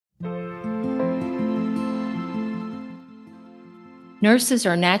Nurses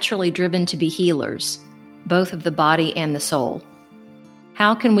are naturally driven to be healers, both of the body and the soul.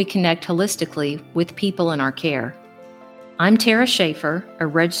 How can we connect holistically with people in our care? I'm Tara Schaefer, a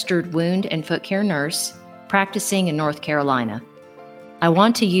registered wound and foot care nurse practicing in North Carolina. I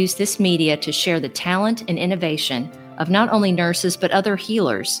want to use this media to share the talent and innovation of not only nurses but other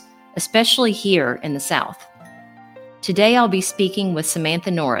healers, especially here in the South. Today I'll be speaking with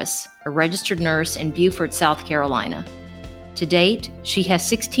Samantha Norris, a registered nurse in Beaufort, South Carolina. To date, she has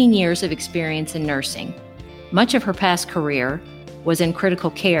 16 years of experience in nursing. Much of her past career was in critical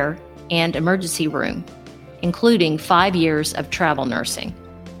care and emergency room, including 5 years of travel nursing.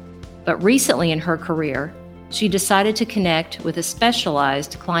 But recently in her career, she decided to connect with a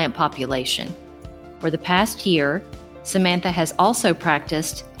specialized client population. For the past year, Samantha has also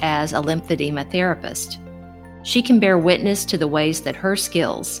practiced as a lymphedema therapist. She can bear witness to the ways that her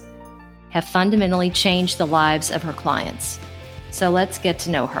skills have fundamentally changed the lives of her clients. So let's get to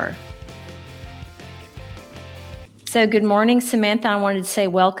know her. So good morning, Samantha. I wanted to say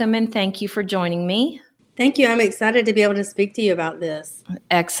welcome and thank you for joining me. Thank you. I'm excited to be able to speak to you about this.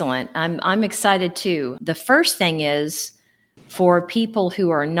 Excellent. I'm excited too. The first thing is, for people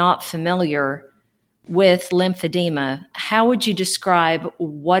who are not familiar with lymphedema, how would you describe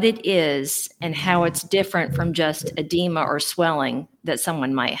what it is and how it's different from just edema or swelling that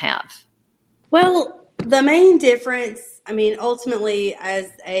someone might have? Well, the main difference, ultimately,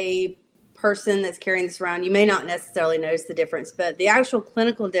 as a person that's carrying this around, you may not necessarily notice the difference, but the actual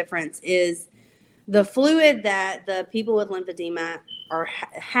clinical difference is the fluid that the people with lymphedema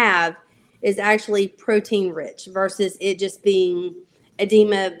have is actually protein rich versus it just being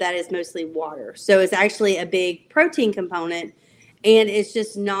edema that is mostly water. So it's actually a big protein component, and it's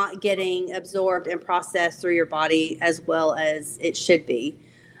just not getting absorbed and processed through your body as well as it should be.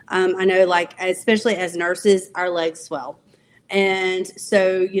 I know, especially as nurses, our legs swell. And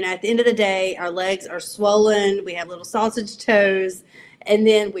so, at the end of the day, our legs are swollen. We have little sausage toes. And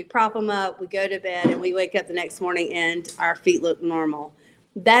then we prop them up, we go to bed, and we wake up the next morning and our feet look normal.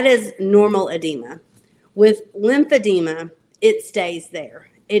 That is normal edema. With lymphedema, it stays there.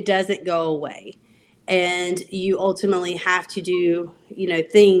 It doesn't go away. And you ultimately have to do,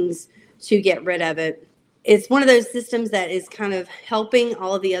 things to get rid of it. It's one of those systems that is kind of helping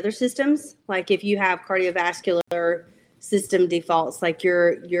all of the other systems. Like if you have cardiovascular system defaults, like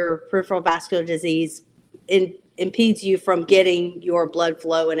your peripheral vascular disease impedes you from getting your blood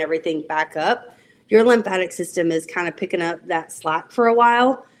flow and everything back up, your lymphatic system is kind of picking up that slack for a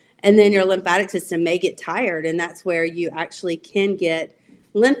while. And then your lymphatic system may get tired. And that's where you actually can get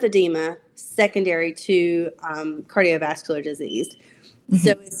lymphedema secondary to cardiovascular disease.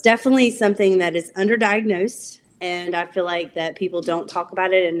 So it's definitely something that is underdiagnosed, and I feel like that people don't talk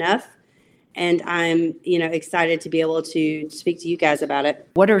about it enough. And I'm, excited to be able to speak to you guys about it.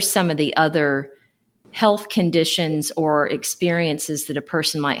 What are some of the other health conditions or experiences that a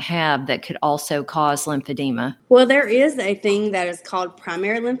person might have that could also cause lymphedema? Well, there is a thing that is called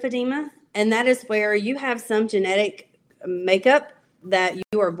primary lymphedema, and that is where you have some genetic makeup that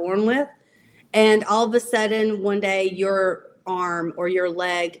you are born with, and all of a sudden one day your arm or your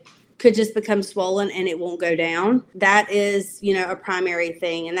leg could just become swollen and it won't go down. That is, a primary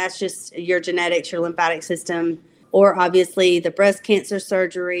thing, and that's just your genetics, your lymphatic system, or obviously the breast cancer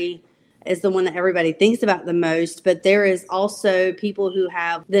surgery is the one that everybody thinks about the most. But there is also people who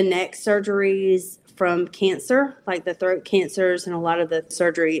have the neck surgeries from cancer, like the throat cancers, and a lot of the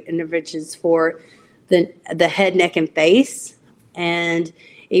surgery interventions for the head, neck, and face, and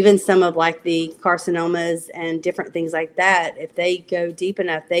even some of the carcinomas and different things like that. If they go deep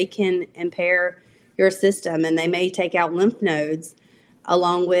enough, they can impair your system, and they may take out lymph nodes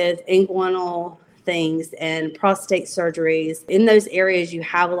along with inguinal things and prostate surgeries. In those areas, you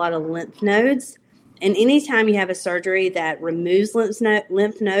have a lot of lymph nodes. And anytime you have a surgery that removes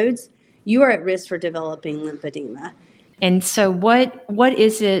lymph nodes, you are at risk for developing lymphedema. And so what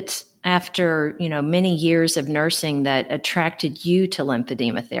is it after, many years of nursing that attracted you to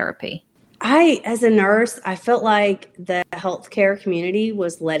lymphedema therapy? As a nurse, I felt like the healthcare community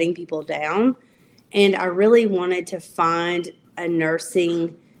was letting people down. And I really wanted to find a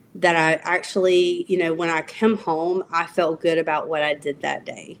nursing that I actually, when I come home, I felt good about what I did that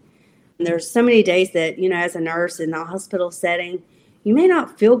day. And there's so many days that, as a nurse in the hospital setting, you may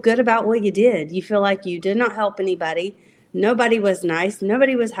not feel good about what you did. You feel like you did not help anybody. Nobody was nice.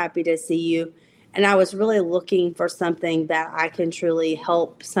 Nobody was happy to see you. And I was really looking for something that I can truly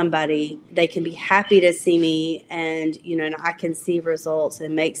help somebody. They can be happy to see me, and, and I can see results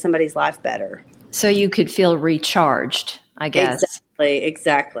and make somebody's life better. So you could feel recharged, I guess.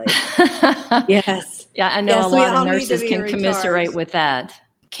 Exactly. Yes. Yeah, I know a Yes, we lot of all need to nurses be can commiserate recharged. with that.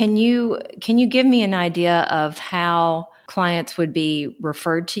 Can you give me an idea of how clients would be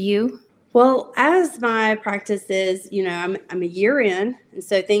referred to you? Well, as my practice is, I'm a year in, and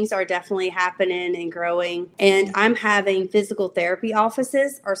so things are definitely happening and growing. And I'm having physical therapy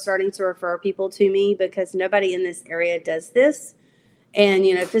offices are starting to refer people to me because nobody in this area does this. And,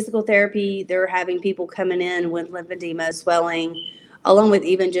 physical therapy, they're having people coming in with lymphedema, swelling, along with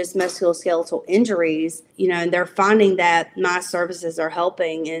even just musculoskeletal injuries, and they're finding that my services are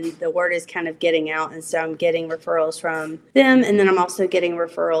helping and the word is kind of getting out. And so I'm getting referrals from them. And then I'm also getting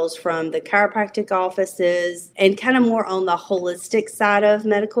referrals from the chiropractic offices and kind of more on the holistic side of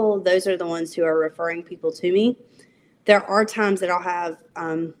medical. Those are the ones who are referring people to me. There are times that I'll have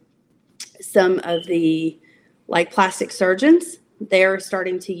some of the like plastic surgeons. They're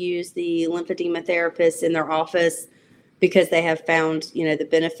starting to use the lymphedema therapists in their office because they have found, the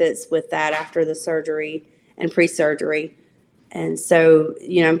benefits with that after the surgery and pre-surgery. And so,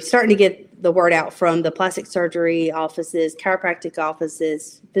 I'm starting to get the word out from the plastic surgery offices, chiropractic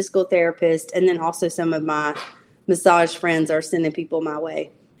offices, physical therapists, and then also some of my massage friends are sending people my way.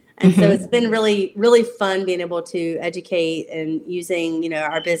 And so it's been really, really fun being able to educate and using,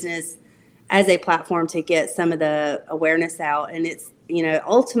 our business as a platform to get some of the awareness out. And it's,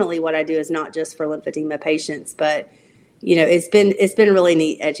 ultimately what I do is not just for lymphedema patients, but, it's been really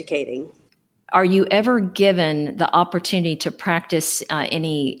neat educating. Are you ever given the opportunity to practice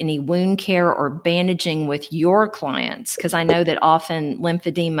any wound care or bandaging with your clients? Because I know that often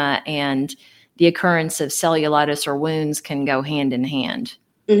lymphedema and the occurrence of cellulitis or wounds can go hand in hand.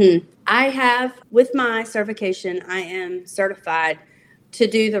 Mm-hmm. I have, with my certification, I am certified to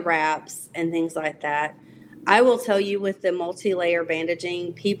do the wraps and things like that. I will tell you with the multi-layer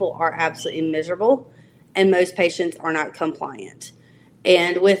bandaging, people are absolutely miserable and most patients are not compliant.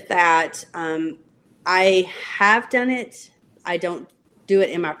 And with that, I have done it. I don't do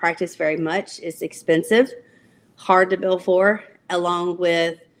it in my practice very much. It's expensive, hard to bill for, along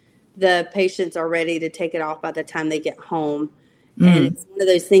with the patients are ready to take it off by the time they get home. And it's one of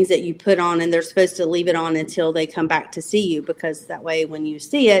those things that you put on and they're supposed to leave it on until they come back to see you, because that way when you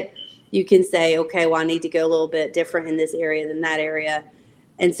see it, you can say, okay, well, I need to go a little bit different in this area than that area.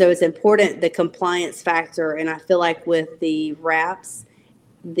 And so it's important, the compliance factor. And I feel like with the wraps,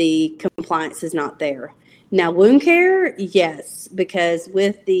 the compliance is not there. Now, wound care, yes, because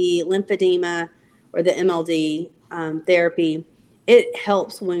with the lymphedema or the MLD therapy, it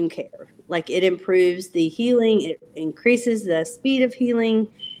helps wound care. Like it improves the healing, it increases the speed of healing,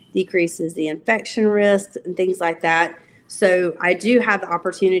 decreases the infection risk and things like that. So I do have the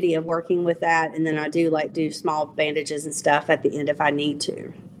opportunity of working with that, and then I do small bandages and stuff at the end if I need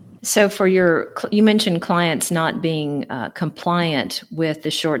to. So you mentioned clients not being compliant with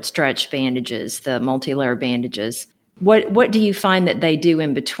the short stretch bandages, the multi-layer bandages. What do you find that they do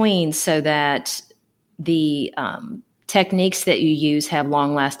in between so that the techniques that you use have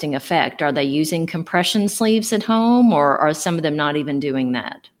long-lasting effect? Are they using compression sleeves at home, or are some of them not even doing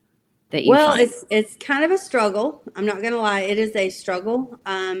that you Well, find? it's kind of a struggle. I'm not going to lie. It is a struggle.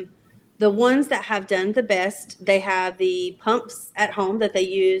 The ones that have done the best, they have the pumps at home that they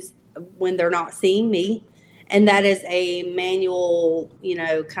use when they're not seeing me. And that is a manual,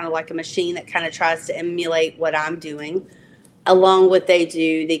 kind of like a machine that kind of tries to emulate what I'm doing. Along with they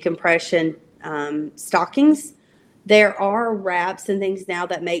do the compression stockings. There are wraps and things now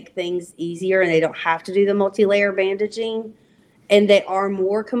that make things easier and they don't have to do the multi-layer bandaging. And they are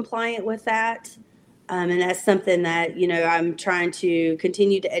more compliant with that. And that's something that, I'm trying to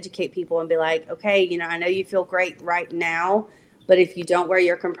continue to educate people and be like, okay, I know you feel great right now, but if you don't wear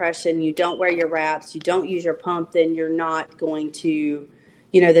your compression, you don't wear your wraps, you don't use your pump, then you're not going to,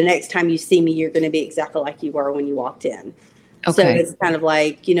 the next time you see me, you're going to be exactly like you were when you walked in. So Okay. it's kind of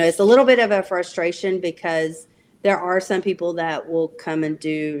like, it's a little bit of a frustration because there are some people that will come and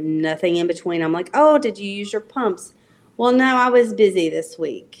do nothing in between. I'm like, oh, did you use your pumps? Well, no, I was busy this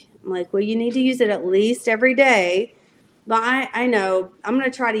week. I'm like, well, you need to use it at least every day. But I know I'm going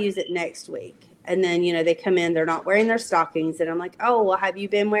to try to use it next week. And then, they come in, they're not wearing their stockings. And I'm like, oh, well, have you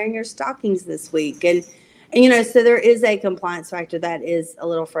been wearing your stockings this week? And so there is a compliance factor that is a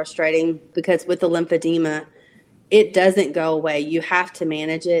little frustrating because with the lymphedema, it doesn't go away. You have to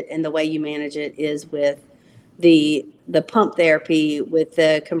manage it. And the way you manage it is with the pump therapy, with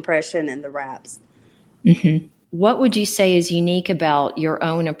the compression and the wraps. Mm-hmm. What would you say is unique about your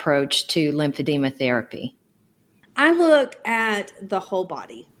own approach to lymphedema therapy? I look at the whole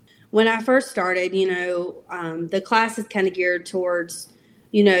body. When I first started, the class is kind of geared towards,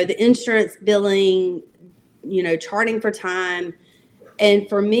 the insurance billing, charting for time. And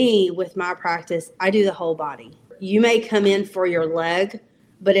for me, with my practice, I do the whole body. You may come in for your leg,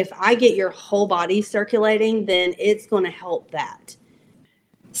 but if I get your whole body circulating, then it's going to help that.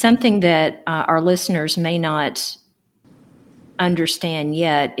 Something that our listeners may not understand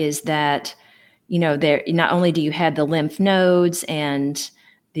yet is that, there not only do you have the lymph nodes and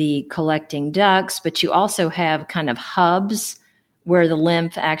the collecting ducts, but you also have kind of hubs where the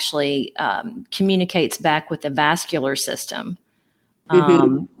lymph actually communicates back with the vascular system.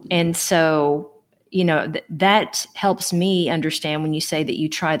 And so, that helps me understand when you say that you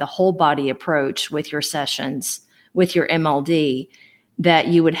try the whole body approach with your sessions, with your MLD, that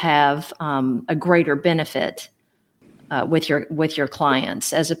you would have a greater benefit with your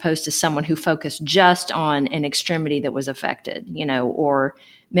clients, as opposed to someone who focused just on an extremity that was affected, or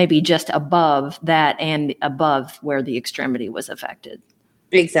maybe just above that and above where the extremity was affected.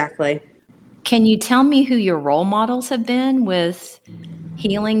 Exactly. Can you tell me who your role models have been with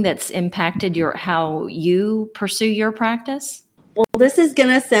healing that's impacted how you pursue your practice? Well, this is going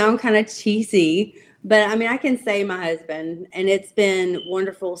to sound kind of cheesy, but I mean, I can say my husband, and it's been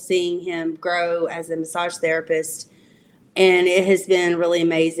wonderful seeing him grow as a massage therapist. And it has been really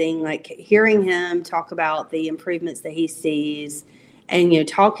amazing, like hearing him talk about the improvements that he sees and,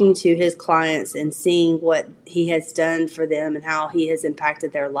 talking to his clients and seeing what he has done for them and how he has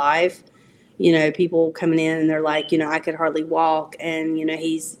impacted their life. People coming in and they're like, I could hardly walk. And,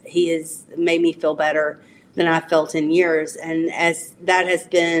 he has made me feel better than I felt in years. And as that has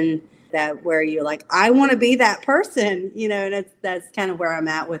been that where you're like, I want to be that person, and that's kind of where I'm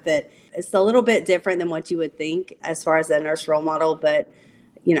at with it. It's a little bit different than what you would think as far as a nurse role model, but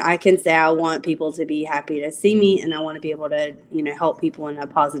I can say I want people to be happy to see me, and I want to be able to, help people in a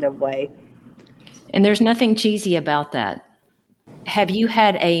positive way. And there's nothing cheesy about that. Have you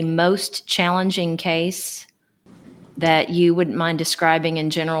had a most challenging case that you wouldn't mind describing in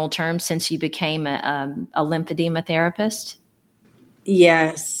general terms since you became a lymphedema therapist?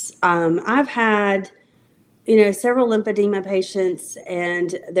 Yes. I've had several lymphedema patients,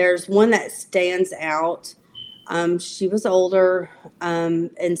 and there's one that stands out. She was older,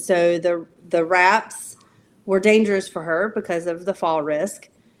 and so the wraps were dangerous for her because of the fall risk.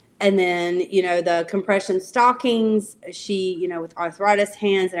 And then, the compression stockings, she, with arthritis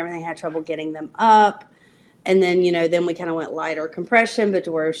hands and everything, had trouble getting them up. And then, then we kind of went lighter compression, but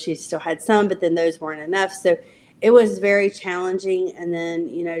to where she still had some, but then those weren't enough. So it was very challenging. And then,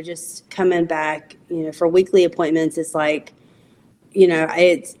 just coming back, for weekly appointments, it's like,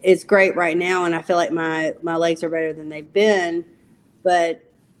 it's great right now. And I feel like my legs are better than they've been, but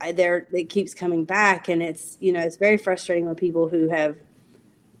it keeps coming back. And it's, it's very frustrating when people who have,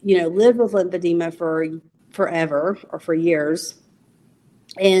 lived with lymphedema for forever or for years.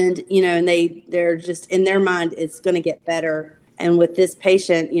 And, and they're just in their mind, it's going to get better. And with this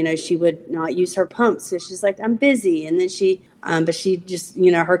patient, she would not use her pumps. So she's like, I'm busy. And then but she just,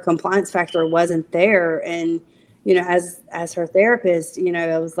 her compliance factor wasn't there. And, as her therapist,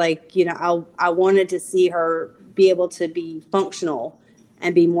 I was like, I wanted to see her be able to be functional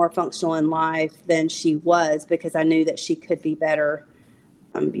and be more functional in life than she was, because I knew that she could be better.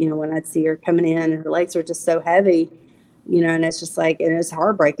 When I'd see her coming in and her legs are just so heavy, and it's just like, and it's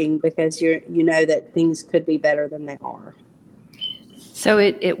heartbreaking because that things could be better than they are. So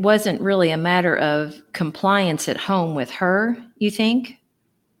it wasn't really a matter of compliance at home with her, you think?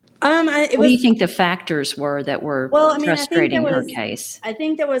 What do you think the factors were that were frustrating her case? I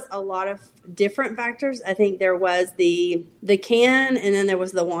think there was a lot of different factors. I think there was the can, and then there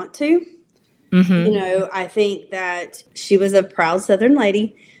was the want to. Mm-hmm. I think that she was a proud Southern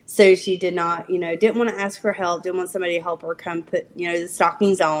lady. So she did not, didn't want to ask for help, didn't want somebody to help her come put, the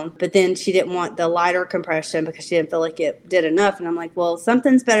stockings on. But then she didn't want the lighter compression because she didn't feel like it did enough. And I'm like, well,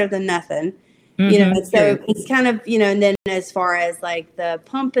 something's better than nothing. Mm-hmm. And so it's kind of, and then as far as like the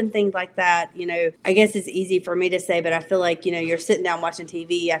pump and things like that, I guess it's easy for me to say, but I feel like, you're sitting down watching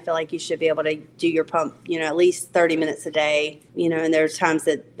TV. I feel like you should be able to do your pump, at least 30 minutes a day, and there's times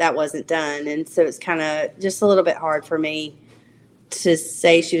that wasn't done. And so it's kind of just a little bit hard for me to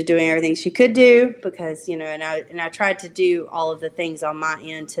say she was doing everything she could do, because, and I tried to do all of the things on my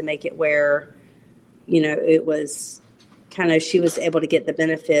end to make it where, it was kind of, she was able to get the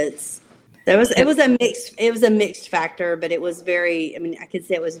benefits. It was a mixed factor, but it was I could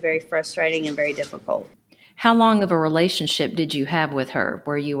say it was very frustrating and very difficult. How long of a relationship did you have with her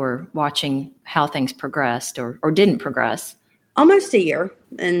where you were watching how things progressed or didn't progress? Almost a year.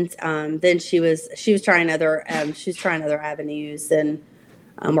 And then she was trying other avenues and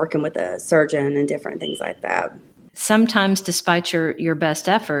working with a surgeon and different things like that. sometimes despite your best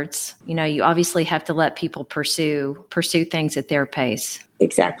efforts, you obviously have to let people pursue things at their pace.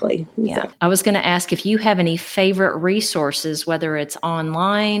 Exactly. Yeah. I was going to ask if you have any favorite resources, whether it's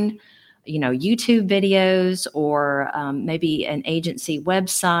online, YouTube videos, or maybe an agency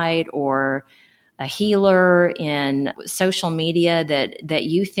website, or a healer in social media that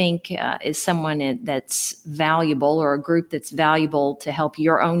you think is someone that's valuable, or a group that's valuable to help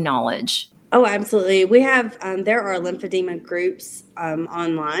your own knowledge. Oh, absolutely. We have, there are lymphedema groups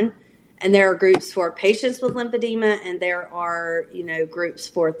online, and there are groups for patients with lymphedema, and there are, groups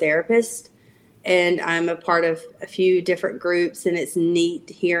for therapists. And I'm a part of a few different groups, and it's neat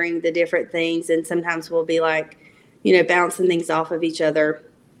hearing the different things. And sometimes we'll be like, bouncing things off of each other,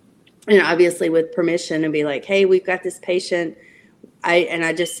 and obviously with permission, and be like, hey, we've got this patient.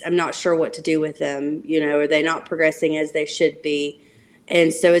 I'm not sure what to do with them. Are they not progressing as they should be?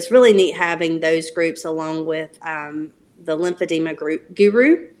 And so it's really neat having those groups along with the lymphedema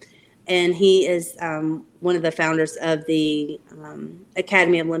guru. And he is one of the founders of the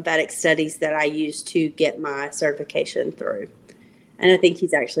Academy of Lymphatic Studies that I use to get my certification through. And I think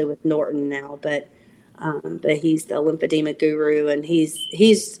he's actually with Norton now, but he's the lymphedema guru, and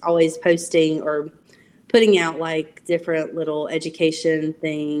he's always posting or putting out like different little education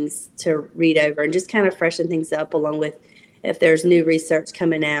things to read over and just kind of freshen things up, along with if there's new research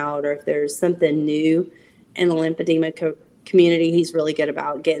coming out or if there's something new in the lymphedema community. He's really good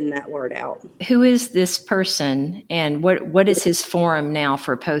about getting that word out. Who is this person, and what is his forum now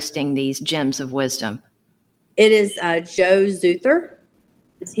for posting these gems of wisdom? It is Joe Zuther.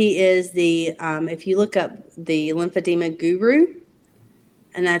 He is the, if you look up the lymphedema guru,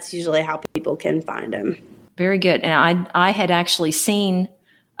 and that's usually how people can find him. Very good. And I had actually seen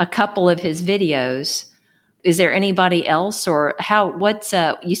a couple of his videos. Is there anybody else, or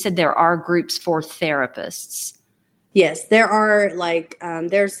you said there are groups for therapists? Yes, there are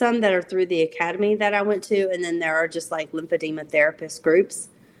there's some that are through the academy that I went to, and then there are just like lymphedema therapist groups,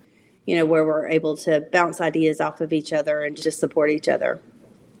 where we're able to bounce ideas off of each other and just support each other.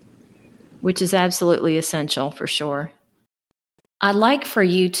 Which is absolutely essential for sure. I'd like for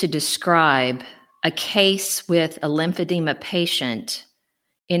you to describe a case with a lymphedema patient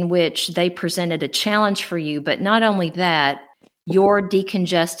in which they presented a challenge for you, but not only that, your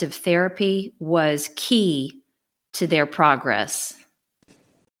decongestive therapy was key to their progress.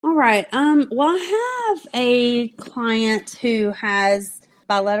 All right. Well, I have a client who has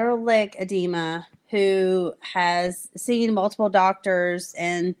bilateral leg edema, who has seen multiple doctors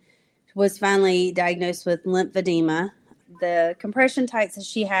and was finally diagnosed with lymphedema. The compression tights that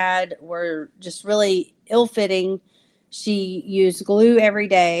she had were just really ill-fitting. She used glue every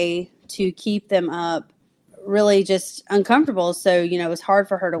day to keep them up, really just uncomfortable. So, it was hard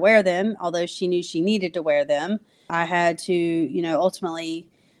for her to wear them, although she knew she needed to wear them. I had to, ultimately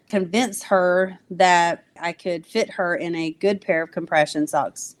convince her that I could fit her in a good pair of compression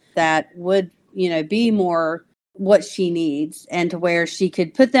socks that would, be more what she needs, and to where she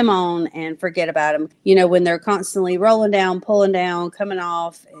could put them on and forget about them. When they're constantly rolling down, pulling down, coming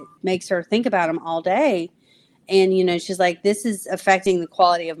off, it makes her think about them all day. And, she's like, this is affecting the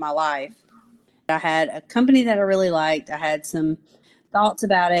quality of my life. I had a company that I really liked. I had some thoughts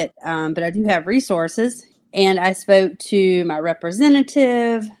about it, but I do have resources. And I spoke to my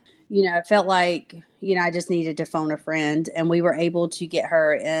representative. I felt like, I just needed to phone a friend, and we were able to get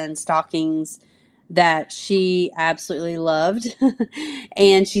her in stockings that she absolutely loved.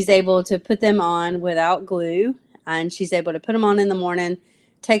 And she's able to put them on without glue, and she's able to put them on in the morning,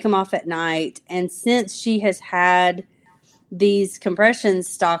 take them off at night. And since she has had these compression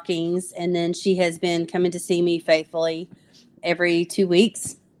stockings, and then she has been coming to see me faithfully every 2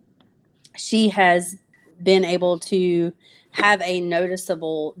 weeks, she has been able to have a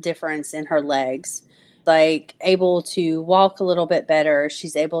noticeable difference in her legs, like able to walk a little bit better.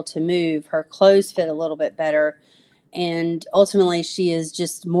 She's able to move. Her clothes fit a little bit better. And ultimately, she is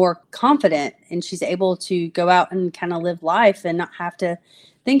just more confident, and she's able to go out and kind of live life and not have to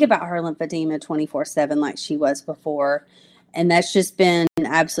think about her lymphedema 24/7 like she was before. And that's just been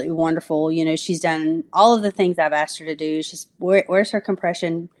absolutely wonderful. She's done all of the things I've asked her to do. She's wears her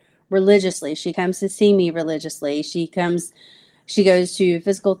compression religiously. She comes to see me religiously. She goes to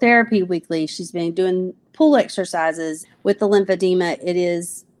physical therapy weekly. She's been doing pool exercises. With the lymphedema, it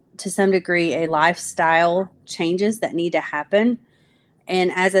is to some degree a lifestyle changes that need to happen.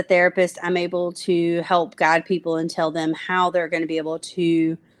 And as a therapist, I'm able to help guide people and tell them how they're going to be able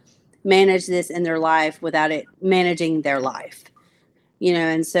to manage this in their life without it managing their life.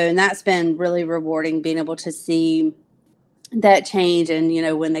 And that's been really rewarding, being able to see that change. And,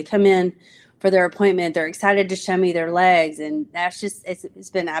 when they come in for their appointment. They're excited to show me their legs. And that's just, it's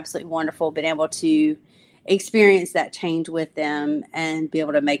been absolutely wonderful being able to experience that change with them and be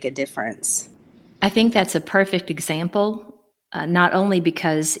able to make a difference. I think that's a perfect example, not only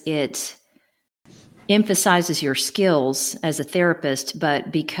because it emphasizes your skills as a therapist,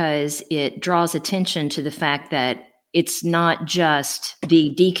 but because it draws attention to the fact that it's not just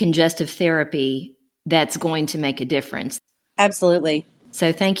the decongestive therapy that's going to make a difference. Absolutely.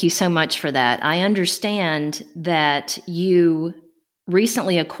 So thank you so much for that. I understand that you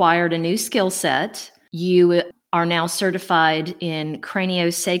recently acquired a new skill set. You are now certified in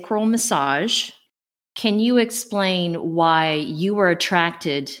craniosacral massage. Can you explain why you were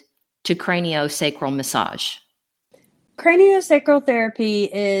attracted to craniosacral massage? Craniosacral therapy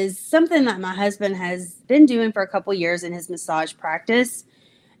is something that my husband has been doing for a couple years in his massage practice.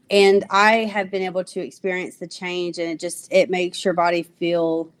 And I have been able to experience the change, and it makes your body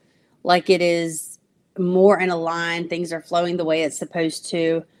feel like it is more in a line. Things are flowing the way it's supposed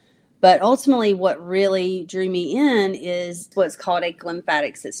to. But ultimately, what really drew me in is what's called a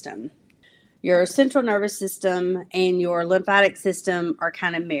lymphatic system. Your central nervous system and your lymphatic system are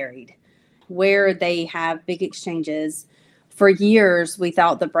kind of married, where they have big exchanges. For years, we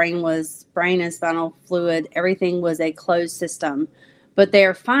thought the brain and spinal fluid, everything was a closed system. But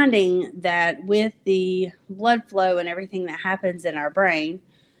they're finding that with the blood flow and everything that happens in our brain,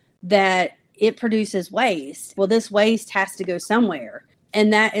 that it produces waste. Well, this waste has to go somewhere.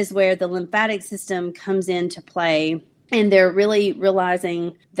 And that is where the lymphatic system comes into play. And they're really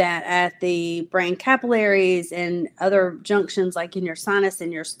realizing that at the brain capillaries and other junctions, like in your sinus,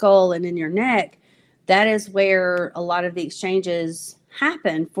 in your skull, and in your neck, that is where a lot of the exchanges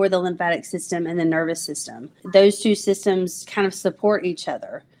happen for the lymphatic system and the nervous system. Those two systems kind of support each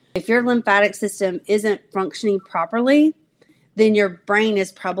other. If your lymphatic system isn't functioning properly, then your brain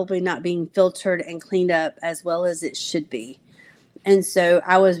is probably not being filtered and cleaned up as well as it should be. And so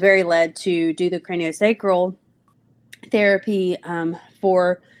I was very led to do the craniosacral therapy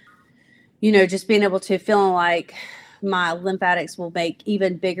for, just being able to feel like my lymphatics will make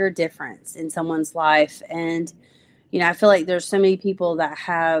even bigger difference in someone's life. And, I feel like there's so many people that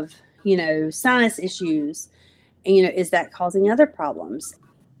have, sinus issues, and, is that causing other problems?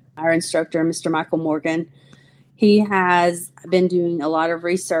 Our instructor, Mr. Michael Morgan, he has been doing a lot of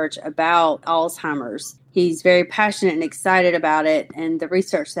research about Alzheimer's. He's very passionate and excited about it and the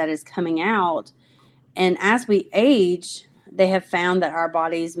research that is coming out. And as we age, they have found that our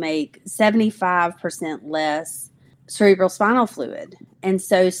bodies make 75% less cerebral spinal fluid. And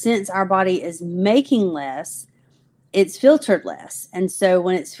so since our body is making less, it's filtered less. And so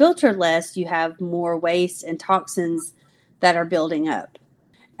when it's filtered less, you have more waste and toxins that are building up.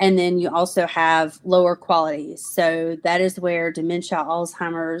 And then you also have lower qualities. So that is where dementia,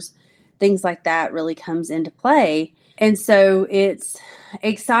 Alzheimer's, things like that really comes into play. And so it's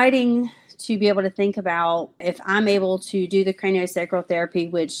exciting to be able to think about, if I'm able to do the craniosacral therapy,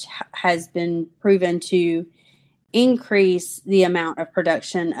 which has been proven to increase the amount of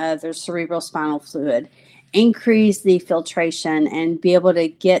production of their cerebral spinal fluid, increase the filtration, and be able to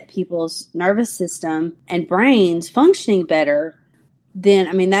get people's nervous system and brains functioning better,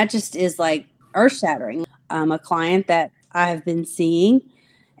 then, that just is like earth-shattering. A client that I have been seeing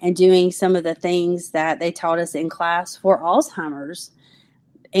and doing some of the things that they taught us in class for Alzheimer's,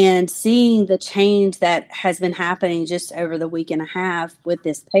 and seeing the change that has been happening just over the week and a half with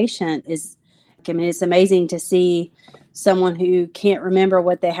this patient is, it's amazing to see someone who can't remember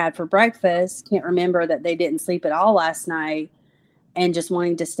what they had for breakfast, can't remember that they didn't sleep at all last night, and just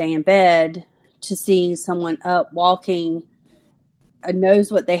wanting to stay in bed, to seeing someone up walking,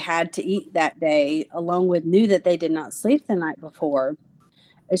 knows what they had to eat that day, along with knew that they did not sleep the night before.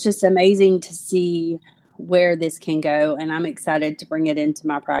 It's just amazing to see where this can go, and I'm excited to bring it into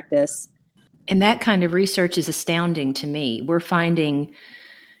my practice. And that kind of research is astounding to me. We're finding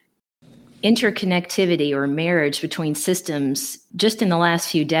interconnectivity or marriage between systems just in the last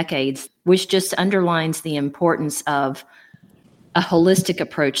few decades, which just underlines the importance of a holistic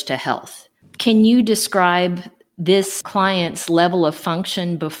approach to health. Can you describe this client's level of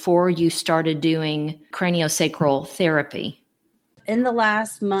function before you started doing craniosacral therapy? In the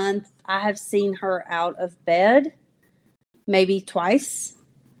last month, I have seen her out of bed maybe twice.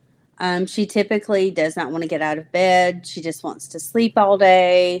 She typically does not want to get out of bed. She just wants to sleep all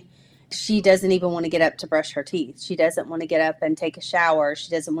day. She doesn't even want to get up to brush her teeth. She doesn't want to get up and take a shower. She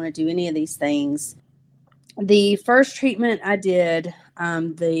doesn't want to do any of these things. The first treatment I did,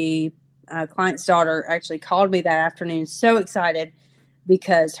 the client's daughter actually called me that afternoon, so excited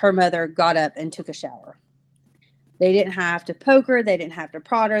because her mother got up and took a shower. They didn't have to poke her. They didn't have to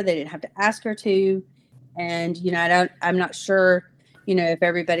prod her. They didn't have to ask her to. And, I'm not sure, if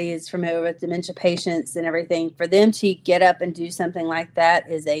everybody is familiar with dementia patients and everything. For them to get up and do something like that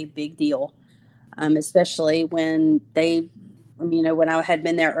is a big deal, especially when when I had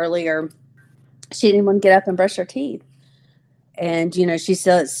been there earlier, she didn't want to get up and brush her teeth. And,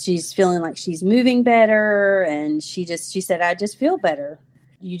 she's feeling like she's moving better. And she said, I just feel better.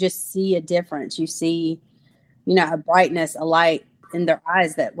 You just see a difference. You see, a brightness, a light in their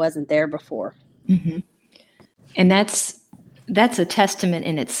eyes that wasn't there before. Mm-hmm. And that's a testament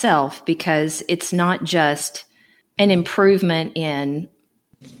in itself, because it's not just an improvement in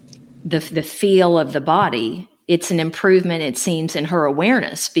the feel of the body. It's an improvement, it seems, in her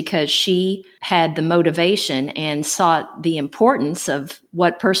awareness, because she had the motivation and sought the importance of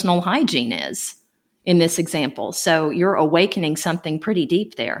what personal hygiene is in this example. So you're awakening something pretty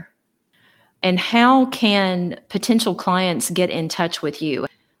deep there. And how can potential clients get in touch with you?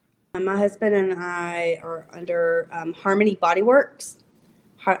 My husband and I are under Harmony Bodyworks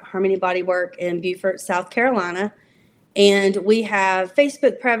in Beaufort, South Carolina. And we have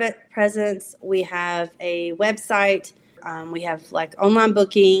Facebook presence. We have a website. We have like online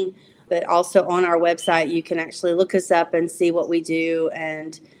booking, but also on our website, you can actually look us up and see what we do.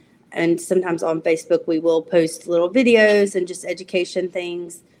 And sometimes on Facebook, we will post little videos and just education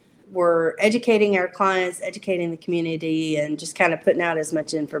things. We're educating our clients, educating the community, and just kind of putting out as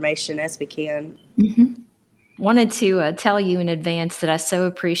much information as we can. Mm-hmm. Wanted to tell you in advance that I so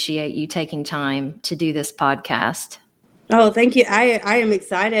appreciate you taking time to do this podcast. Oh, thank you. I am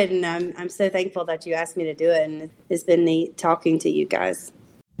excited, and I'm so thankful that you asked me to do it, and it's been neat talking to you guys.